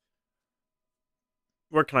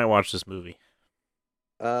 Where can I watch this movie?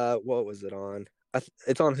 What was it on?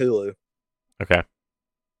 It's on Hulu. Okay.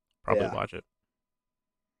 Probably watch it.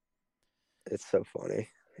 It's so funny.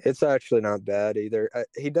 It's actually not bad either.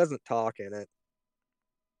 He doesn't talk in it.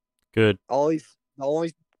 Good. The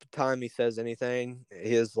only time he says anything,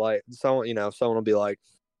 he is like someone will be like,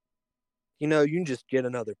 you can just get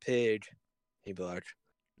another pig. He'd be like,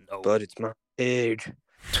 no, but it's my pig.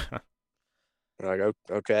 Like,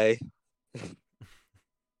 okay.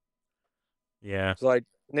 Yeah. It's like,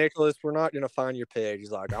 Nicholas, we're not gonna find your pig.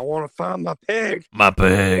 He's like, I want to find my pig. My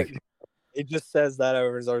pig. He just says that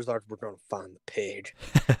over his other, like, we're gonna find the pig.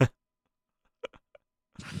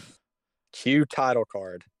 Cue title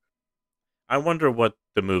card. I wonder what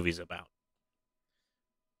the movie's about.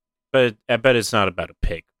 But I bet it's not about a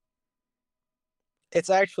pig. It's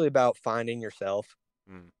actually about finding yourself.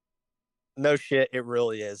 Mm. No shit, it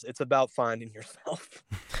really is. It's about finding yourself.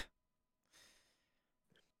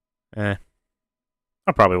 I'll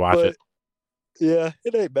probably watch it. Yeah,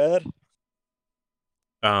 it ain't bad.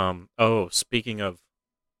 Oh, speaking of,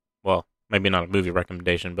 well, maybe not a movie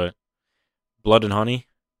recommendation, but Blood and Honey.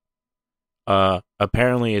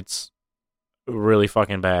 Apparently it's really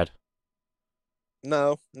fucking bad.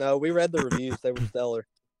 No, we read the reviews. They were stellar.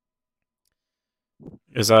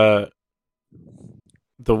 Is the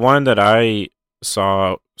one that I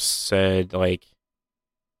saw said like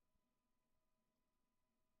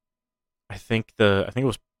I think it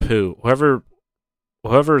was Pooh.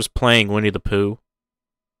 Whoever is playing Winnie the Pooh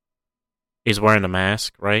is wearing a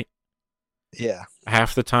mask, right? Yeah.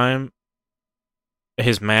 Half the time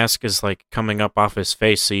his mask is like coming up off his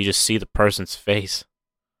face, so you just see the person's face.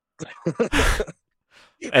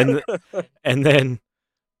 and then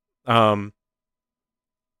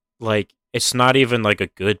like it's not even like a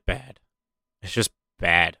good bad. It's just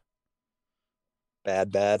bad.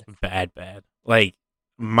 Bad. Like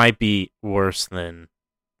might be worse than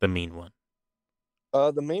the mean one.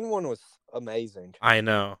 The mean one was amazing. I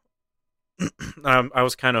know. I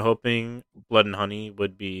was kind of hoping Blood and Honey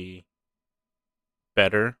would be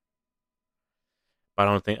better, but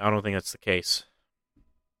I don't think that's the case.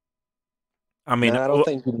 I mean, I don't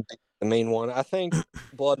think you can pick the mean one. I think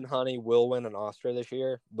Blood and Honey will win an Oscar this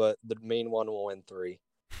year, but the mean one will win 3.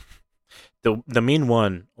 the mean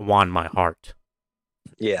one won my heart.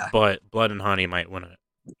 Yeah. But Blood and Honey might win an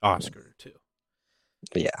Oscar too.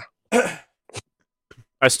 Yeah.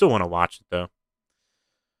 I still want to watch it though.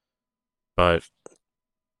 But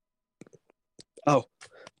oh,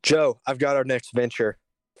 Joe, I've got our next venture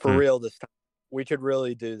for real this time. We could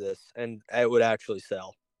really do this, and it would actually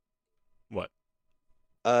sell. What?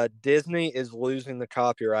 Disney is losing the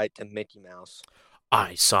copyright to Mickey Mouse.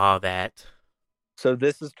 I saw that. So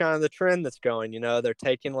this is kind of the trend that's going. You know, they're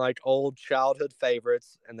taking like old childhood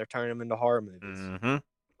favorites and they're turning them into horror movies. Mm-hmm.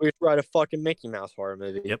 We should write a fucking Mickey Mouse horror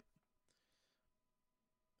movie. Yep.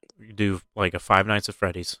 We do like a Five Nights at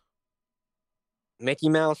Freddy's. Mickey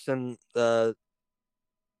Mouse and the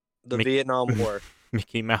Vietnam War.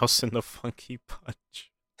 Mickey Mouse and the Funky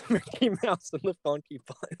Punch. Mickey Mouse and the Funky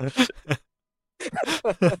Punch.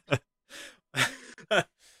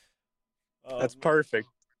 That's perfect.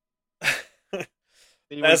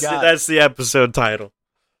 That's the episode title.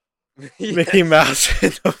 Yes. Mickey Mouse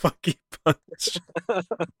and the Funky Punch.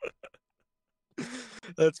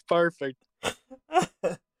 That's perfect.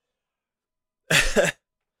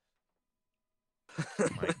 Oh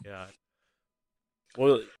my god.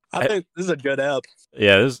 Well, I think this is a good app.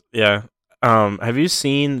 Yeah. Have you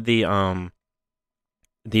seen the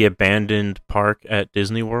abandoned park at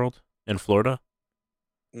Disney World in Florida?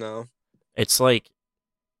 No. It's like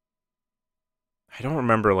I don't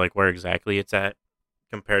remember like where exactly it's at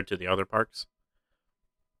compared to the other parks.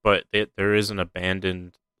 But there is an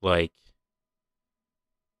abandoned like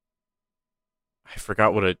I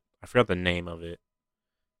forgot the name of it.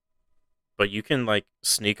 But you can like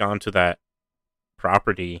sneak onto that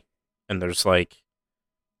property and there's like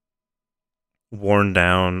worn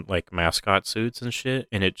down like mascot suits and shit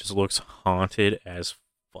and it just looks haunted as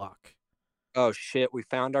fuck. Oh shit, we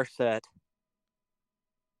found our set.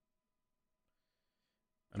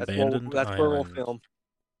 That's where we'll film.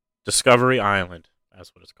 Discovery Island.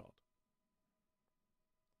 That's what it's called.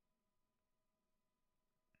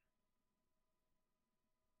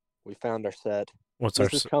 We found our set. What's this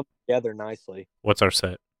our has come together nicely. What's our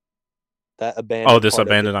set? That abandoned. This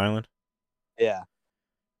abandoned island? Yeah.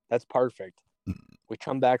 That's perfect. We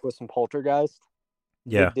come back with some poltergeist.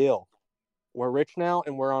 Yeah. Good deal. We're rich now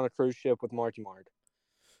and we're on a cruise ship with Marky Mark.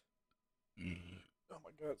 Oh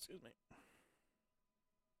my god, excuse me.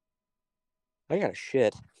 I got a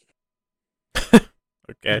shit.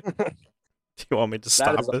 Okay. Do you want me to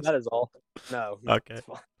stop this? That is all. No. Okay.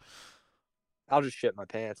 I'll just shit my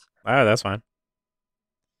pants. Alright, that's fine.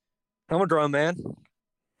 I'm a grown man.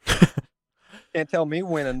 Can't tell me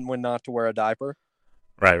when and when not to wear a diaper.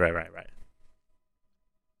 Right.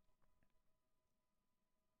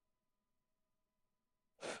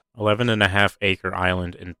 11.5-acre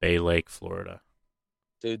island in Bay Lake, Florida.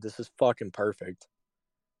 Dude, this is fucking perfect.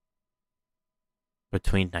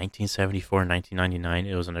 Between 1974 and 1999,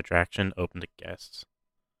 it was an attraction open to guests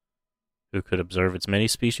who could observe its many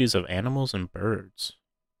species of animals and birds.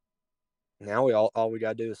 Now all we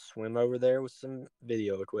gotta do is swim over there with some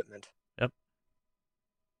video equipment. Yep.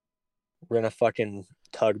 Rent a fucking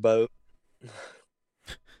tugboat.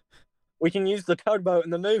 We can use the tugboat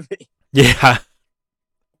in the movie. Yeah.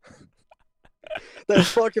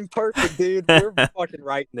 That's fucking perfect, dude. We're fucking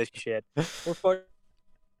writing this shit. We're fucking.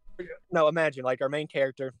 No, imagine like our main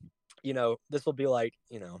character. This will be like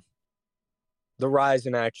the rise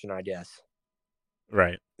in action, I guess.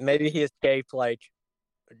 Right. Maybe he escaped like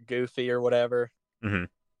Goofy or whatever. Mm-hmm.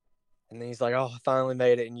 And then he's like, "Oh, I finally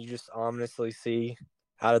made it." And you just ominously see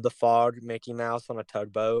out of the fog Mickey Mouse on a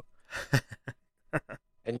tugboat,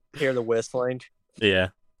 and you hear the whistling. Yeah.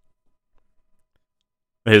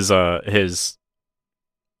 The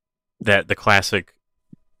classic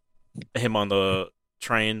him on the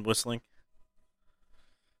train whistling.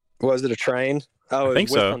 Was it a train? Oh, I think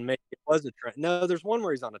so. Mickey. It was a train. No, there's one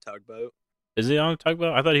where he's on a tugboat. Is he on a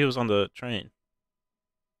tugboat? I thought he was on the train.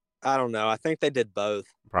 I don't know. I think they did both.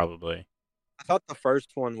 Probably. I thought the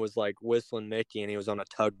first one was like whistling Mickey, and he was on a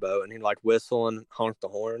tugboat, and he like whistle and honk the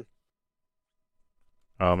horn.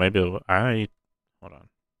 Oh, maybe hold on.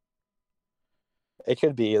 It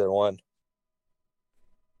could be either one.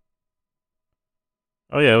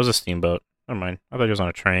 Oh yeah, it was a steamboat. Never mind. I thought he was on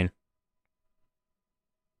a train.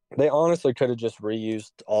 They honestly could have just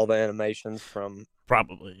reused all the animations from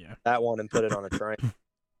Probably, yeah. that one and put it on a train.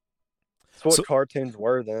 That's what cartoons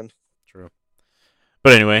were then. True.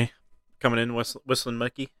 But anyway, coming in whistling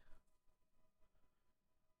Mickey.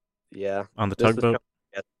 Yeah. On the tugboat.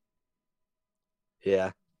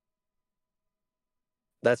 Yeah.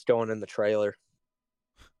 That's going in the trailer.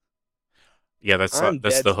 Yeah, that's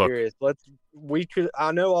the hook. Serious.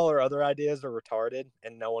 I know all our other ideas are retarded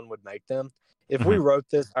and no one would make them. If we wrote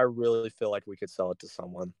this, I really feel like we could sell it to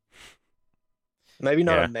someone. Maybe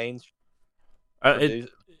not a main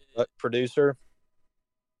producer.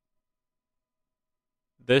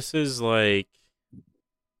 This is like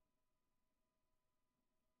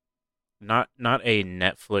not a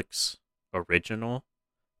Netflix original,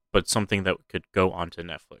 but something that could go onto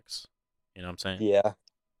Netflix. You know what I'm saying? Yeah.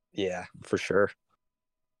 Yeah, for sure.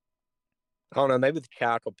 I don't know. Maybe the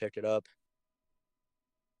CAC will pick it up.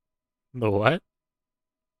 The what?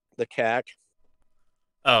 The CAC.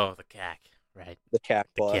 Oh, the CAC. Right. The CAC.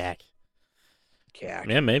 The CAC. CAC.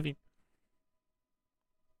 Yeah, maybe.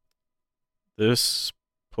 This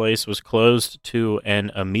place was closed to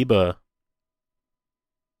an amoeba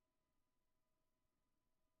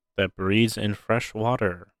that breeds in fresh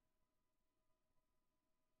water.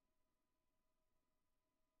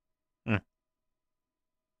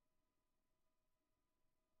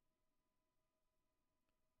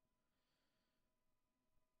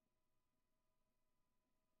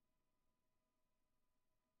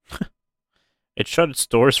 It shut its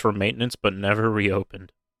doors for maintenance but never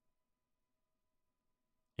reopened.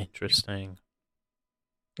 Interesting.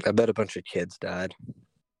 I bet a bunch of kids died.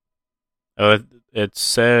 Oh, it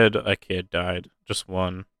said a kid died. Just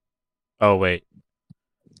one. Oh, wait.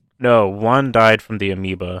 No, one died from the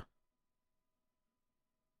amoeba.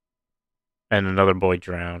 And another boy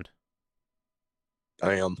drowned.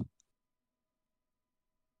 Damn.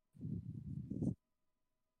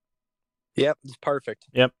 Yep, it's perfect.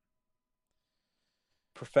 Yep.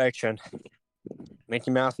 Perfection.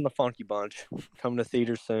 Mickey Mouse and the Funky Bunch. Coming to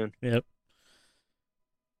theaters soon. Yep.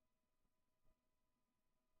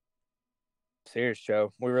 Serious,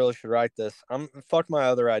 Joe. We really should write this. Fuck my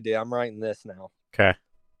other idea. I'm writing this now. Okay.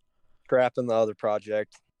 Scrapping the other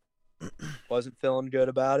project. Wasn't feeling good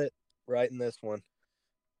about it. Writing this one.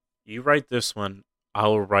 You write this one.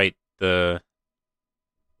 I'll write the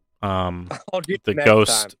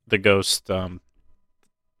ghost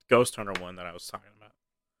hunter one that I was talking about.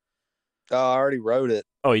 Oh, I already wrote it.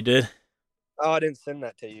 Oh, you did? Oh, I didn't send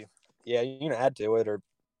that to you. Yeah, you can add to it or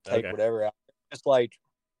take whatever out. Just like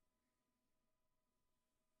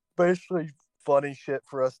basically funny shit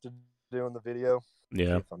for us to do in the video.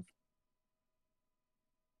 Yeah.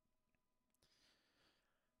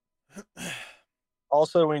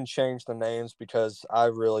 Also, we can change the names because I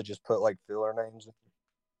really just put like filler names.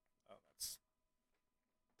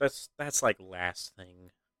 Oh, that's like last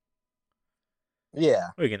thing.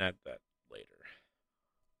 Yeah. We can add that later.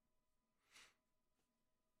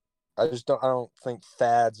 I don't think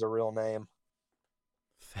Thad's a real name.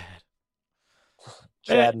 Thad.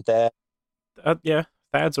 Chad and Thad. Yeah,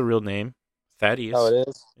 Thad's a real name. Thaddeus. Oh, it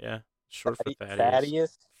is? Yeah, short for Thaddeus.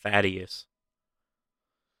 Thaddeus? Thaddeus.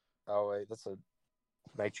 Oh, wait, that's a...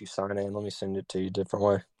 Makes you sign in. Let me send it to you a different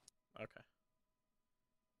way. Okay.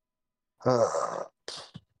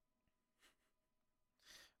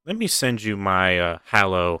 Let me send you my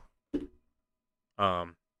Hallow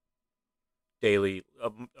daily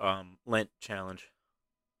Lent challenge.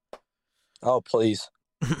 Oh, please.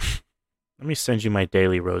 Let me send you my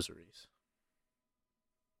daily rosaries.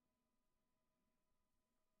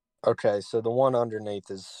 Okay, so the one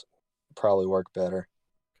underneath is probably work better.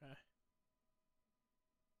 Okay.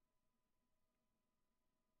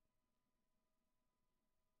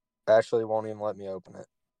 Actually, it won't even let me open it.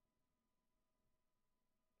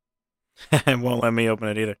 It won't let me open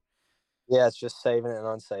it either. Yeah, it's just saving it and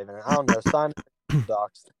unsaving it. I don't know. Sign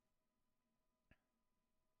docs.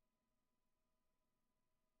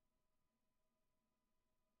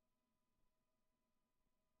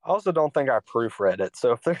 I also don't think I proofread it,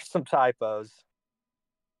 so if there's some typos,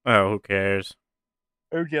 Oh, who cares?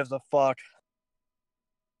 who gives a fuck?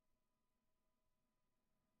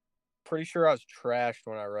 Pretty sure I was trashed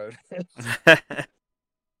when I wrote it.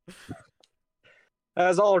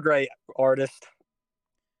 As all great artists.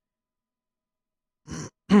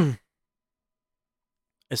 I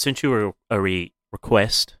sent you a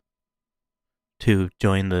request to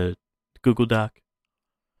join the Google Doc.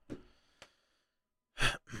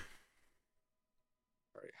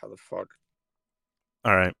 How the fuck?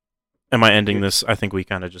 All right. Am I ending this? I think we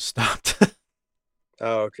kind of just stopped.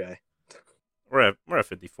 Oh, okay. We're at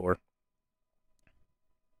 54.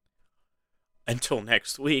 Until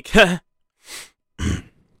next week.